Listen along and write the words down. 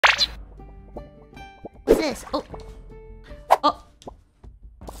this? Oh. Oh.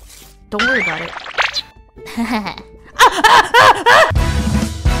 Don't worry about it.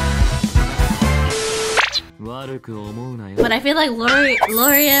 But I feel like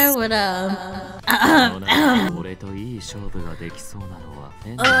Loria would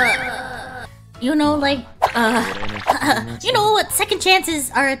you know, like you know what, second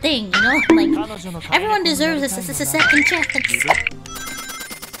chances are a thing, you know? Like everyone deserves a second chance.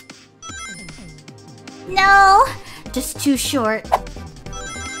 No, just too short.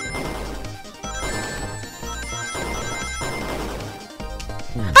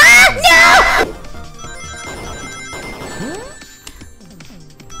 Ah, no!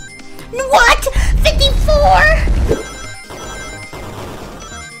 What? 54?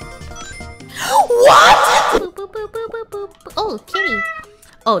 What? Boop, boop, boop, boop, boop, boop. Oh, kitty.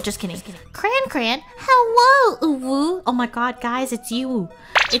 Oh, just kidding. Cran. Hello, Uwu. Oh my god, guys, it's you.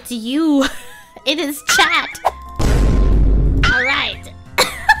 It's you. It is chat. Alright.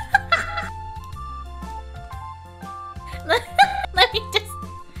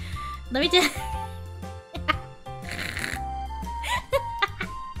 Let me just...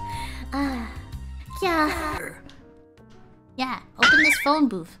 Yeah, open this phone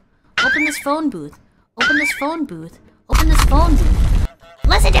booth. Open this phone booth. Open this phone booth. Open this phone booth.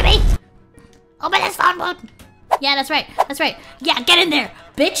 Listen to me! Open this phone booth! Yeah, that's right. That's right. Yeah, get in there,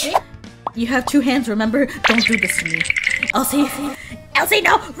 bitch! You have 2 hands, remember? Don't do this to me. Elsie,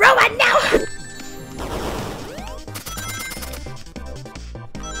 no! Rowan, no!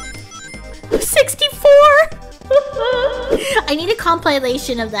 I need a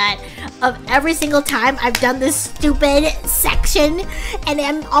compilation of that, of every single time I've done this stupid section and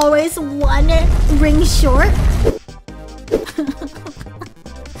I'm always 1 ring short.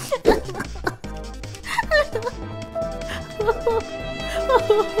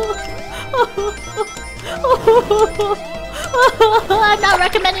 I'm not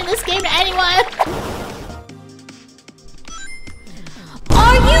recommending this game to anyone.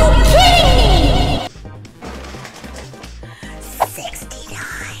 Are you kidding me? 69.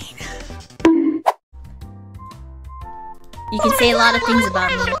 You can say a lot of things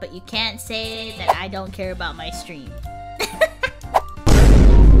about me, but you can't say that I don't care about my stream.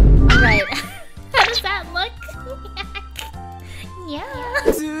 Alright. How does that look? Yeah.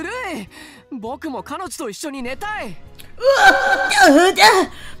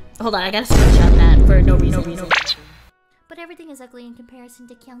 Hold on, I gotta screenshot that for no reason. But everything is ugly in comparison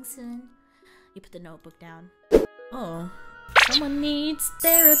to Kyungsoon. You put the notebook down. Oh. Someone needs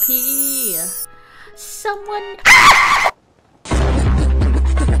therapy. Someone...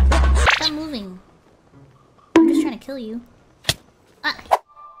 Stop moving. I'm just trying to kill you. Ah.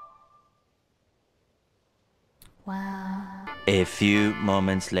 Wow. A few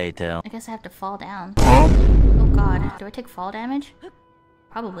moments later. I guess I have to fall down. Oh god. Do I take fall damage?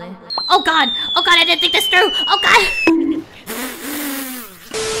 Probably. Oh god! Oh god, I didn't think this through! Oh god!